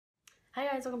Hi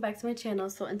guys, welcome back to my channel.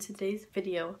 So in today's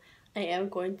video, I am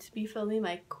going to be filming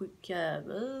my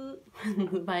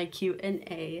my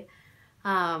Q&A.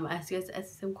 Ask you guys to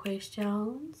ask some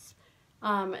questions.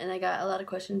 And I got a lot of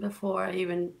questions before I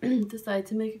even decided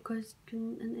to make a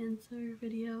question and answer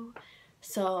video.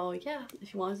 So yeah,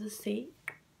 if you want to see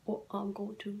what I'm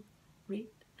going to read,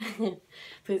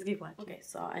 please keep watching. Okay,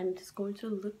 so I'm just going to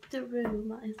look through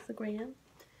my Instagram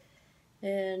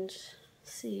and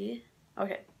see.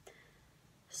 Okay.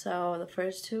 So the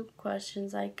first two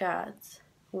questions I got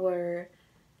were,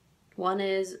 one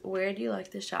is, where do you like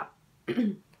to shop?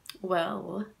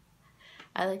 Well,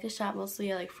 I like to shop mostly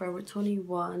at like Forever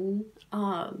 21.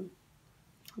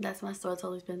 That's my store. It's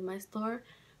always been my store.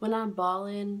 When I'm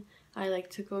balling, I like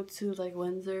to go to like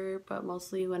Windsor, but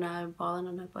mostly when I'm balling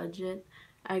on a budget,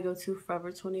 I go to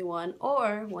Forever 21.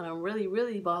 Or when I'm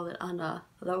really balling on a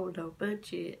low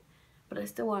budget, but I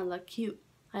still want to look cute,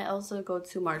 I also go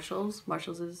to Marshalls.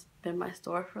 Marshalls has been my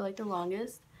store for like the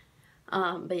longest.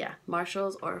 But yeah,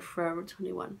 Marshalls or Forever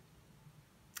 21.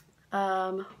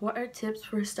 What are tips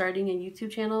for starting a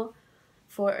YouTube channel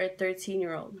for a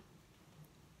 13-year-old?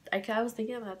 I was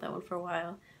thinking about that one for a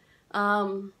while.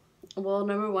 Well,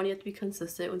 number one, you have to be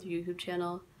consistent with your YouTube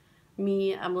channel.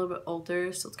 Me, I'm a little bit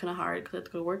older, so it's kind of hard because I have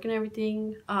to go to work and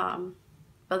everything.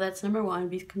 But that's number one,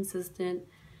 be consistent.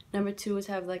 Number two is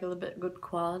have like a little bit good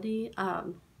quality,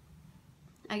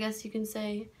 I guess you can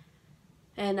say.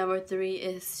 And number three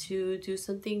is to do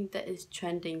something that is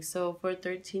trending. So for a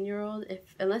 13-year-old,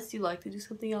 unless you like to do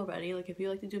something already, like if you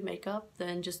like to do makeup,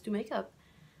 then just do makeup.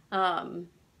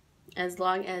 As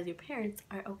long as your parents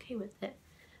are okay with it.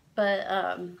 But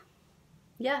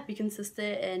yeah, be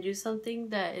consistent and do something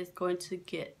that is going to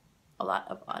get a lot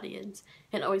of audience.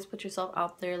 And always put yourself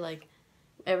out there, like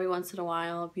every once in a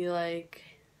while, be like,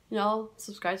 you know,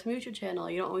 subscribe to my YouTube channel.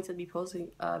 You don't always have to be posting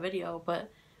a video,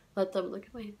 but let them, look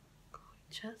at my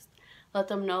chest, let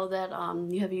them know that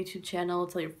you have a YouTube channel.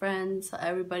 Tell your friends,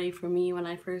 everybody. For me, when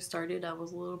I first started, I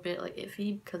was a little bit like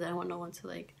iffy because I didn't want no one to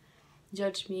like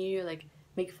judge me or like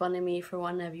make fun of me for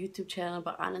wanting to have a YouTube channel.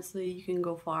 But honestly, you can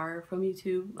go far from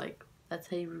YouTube. Like, that's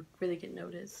how you really get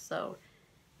noticed. So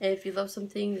if you love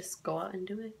something, just go out and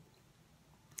do it.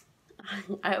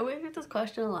 I always get this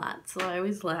question a lot, so I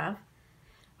always laugh.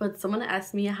 But someone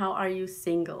asked me, how are you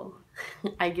single?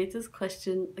 I get this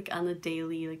question like on the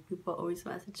daily. Like, people always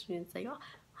message me and say, oh,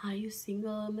 are you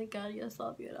single? Oh my god, you're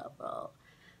so beautiful.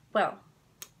 Well,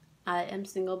 I am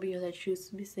single because I choose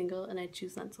to be single and I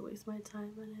choose not to waste my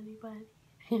time on anybody.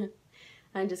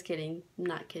 I'm just kidding. I'm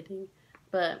not kidding.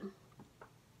 But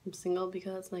I'm single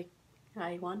because like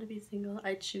I want to be single.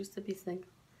 I choose to be single.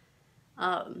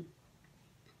 I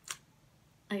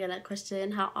got a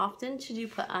question. How often should you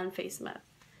put on face mask?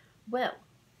 Well,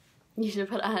 you should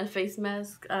put on a face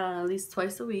mask at least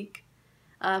twice a week.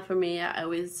 For me, I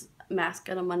always mask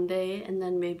on a Monday and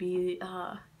then maybe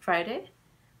Friday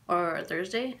or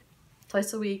Thursday.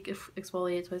 Twice a week,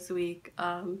 exfoliate twice a week.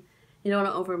 You don't want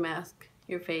to over mask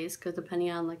your face because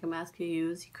depending on like a mask you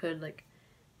use, you could like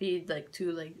be like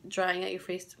too like drying out your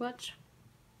face too much.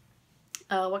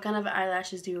 What kind of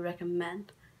eyelashes do you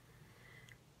recommend?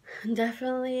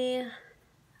 Definitely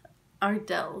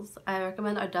Ardell's. I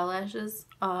recommend Ardell lashes.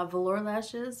 Velour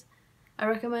lashes I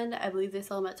recommend. I believe they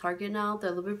sell them at Target now.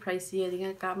 They're a little bit pricey. I think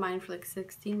I got mine for like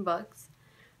 16 bucks.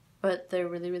 But they're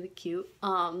really cute.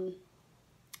 I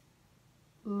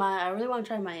really want to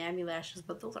try Miami lashes,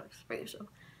 but those are expensive.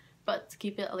 But to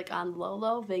keep it like on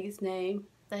low, Vegas name.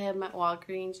 They have them at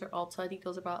Walgreens or Ulta. I think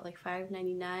those are about like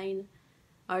 $5.99.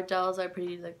 Ardell's are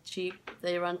pretty like cheap.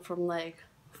 They run from like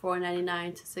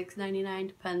 $4.99 to $6.99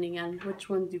 depending on which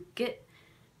ones you get.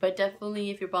 But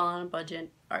definitely if you're balling on a budget,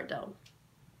 Ardell.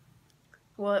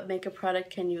 What makeup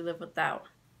product can you live without?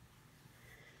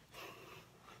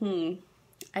 I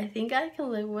think I can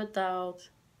live without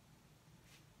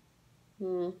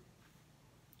I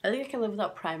think I can live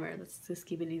without primer. Let's just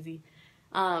keep it easy.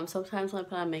 Sometimes when I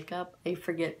put on makeup, I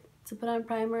forget to put on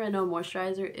primer. I know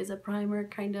moisturizer is a primer,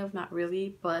 kind of, not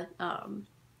really, but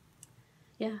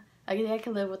yeah, I think I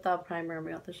can live without primer. I'm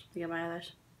about to get my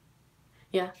eyelash.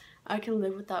 Yeah, I can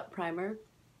live without primer.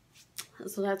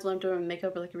 Sometimes when I'm doing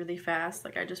makeup like really fast,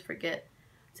 like I just forget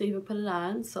to even put it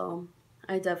on, so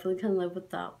I definitely can live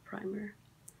without primer.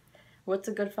 What's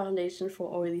a good foundation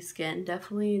for oily skin?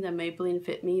 Definitely the Maybelline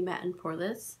Fit Me Matte and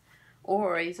Poreless.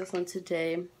 Or I use this one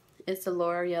today. It's the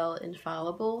L'Oreal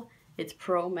Infallible. It's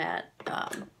Pro Matte.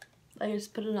 I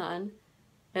just put it on,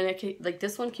 and I can, like,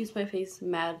 this one keeps my face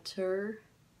matter.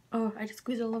 Oh, I just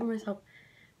squeezed all over myself.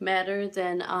 Matter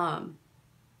than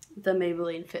the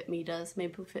Maybelline Fit Me does.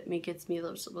 Maybelline Fit Me gets me a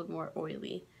little bit more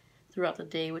oily. throughout the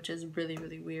day, which is really,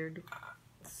 really weird.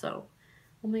 So,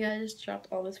 oh my god, I just dropped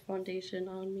all this foundation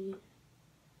on me.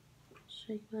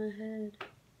 Shake my head.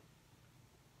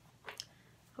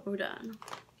 Hold on.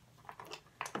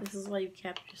 This is why you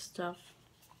capture stuff.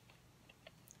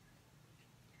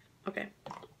 Okay.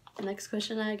 The next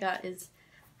question I got is,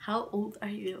 how old are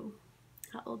you?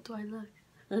 How old do I look?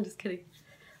 I'm just kidding.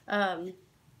 I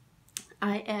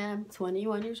am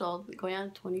 21 years old, going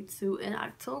on 22 in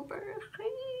October.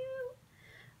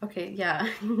 Okay, yeah.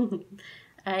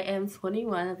 I am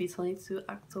 21. I'll be 22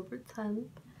 October 10th.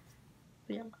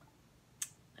 But yeah.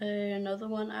 Another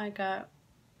one I got,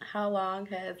 how long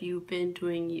have you been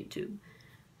doing YouTube?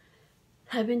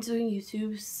 I've been doing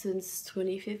YouTube since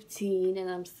 2015 and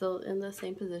I'm still in the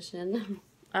same position.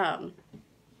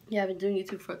 Yeah, I've been doing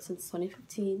YouTube since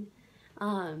 2015.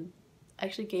 I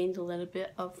actually gained a little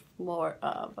bit more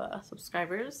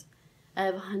subscribers. I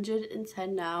have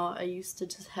 110 now. I used to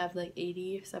just have like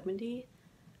 80 or 70.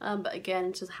 But again,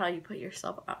 it's just how you put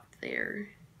yourself out there.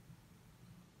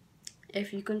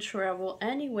 If you can travel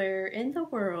anywhere in the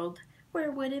world,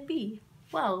 where would it be?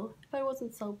 Well, if I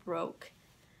wasn't so broke,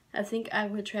 I think I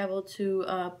would travel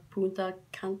to Punta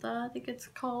Cana, I think it's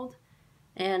called.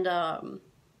 And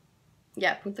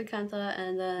yeah, Punta Cana,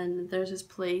 and then there's this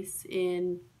place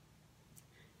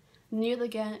near the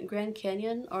Grand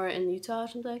Canyon or in Utah or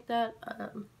something like that.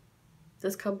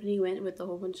 This company went with a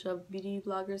whole bunch of beauty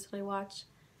bloggers that I watch,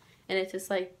 and it's just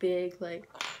like big, like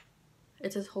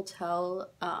it's this hotel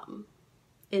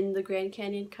in the Grand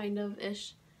Canyon kind of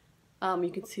ish.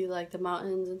 You can see like the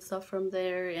mountains and stuff from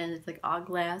there, and it's like all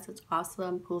glass. It's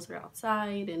awesome. Pools are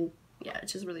outside, and yeah,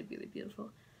 it's just really, really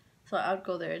beautiful. So I would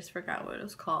go there. I just forgot what it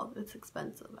was called. It's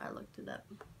expensive. I looked it up.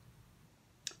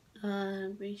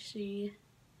 Rishi,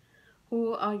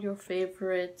 who are your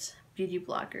favorite beauty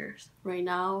bloggers right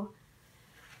now?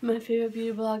 My favorite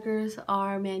beauty bloggers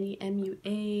are Manny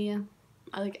MUA.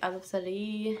 I like Alif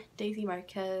Sadie, Daisy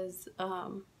Marquez.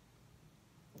 What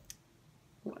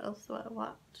else do I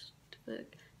watch?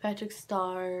 Patrick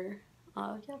Starr.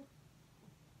 Yeah.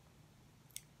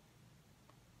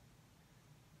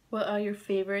 What are your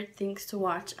favorite things to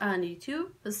watch on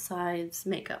YouTube besides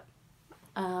makeup?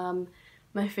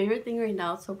 My favorite thing right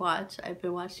now to watch, I've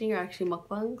been watching, are actually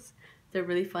mukbangs. They're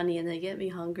really funny and they get me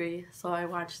hungry, so I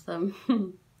watch them.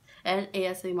 And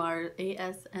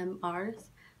ASMRs,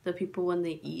 the people when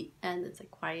they eat and it's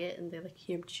like quiet and they like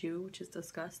hear them chew, which is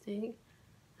disgusting.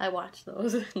 I watch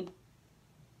those.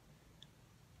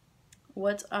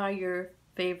 What are your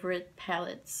favorite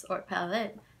palettes or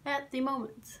palette at the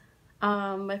moment?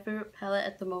 My favorite palette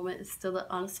at the moment is still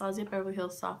the Anastasia Beverly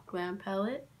Hills Soft Glam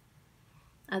palette.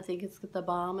 I think it's the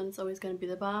bomb, and it's always going to be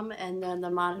the bomb. And then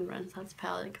the Modern Renaissance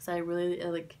palette, because I really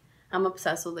like, I'm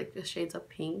obsessed with like the shades of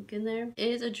pink in there. It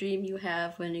is a dream you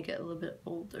have when you get a little bit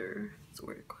older. It's a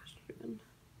weird question.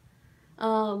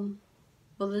 Well,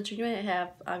 the dream I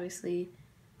have, obviously,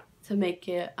 to make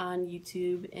it on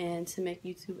YouTube and to make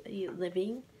YouTube a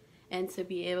living, and to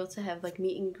be able to have like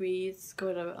meet and greets,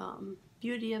 go to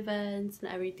beauty events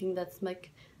and everything. That's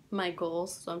like my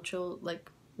goals. So I'm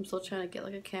still trying to get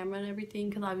like a camera and everything,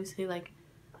 because obviously, like,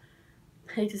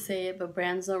 I hate to say it, but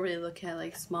brands don't really look at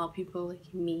like small people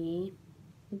like me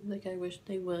like I wish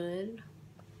they would,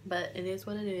 but it is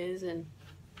what it is. And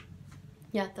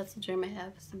yeah, that's the dream I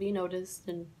have, is to be noticed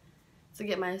and to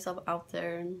get myself out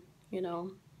there and, you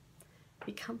know,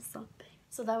 become something.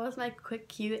 So that was my quick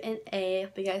Q&A.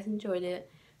 Hope you guys enjoyed it.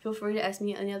 Feel free to ask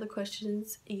me any other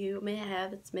questions you may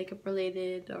have that's makeup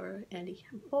related or any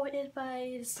boy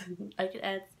advice. I could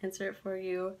answer it for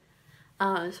you.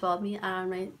 Just follow me on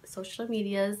my social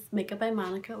medias, Makeup by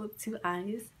Monica with 2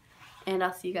 eyes. And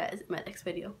I'll see you guys in my next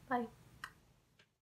video. Bye.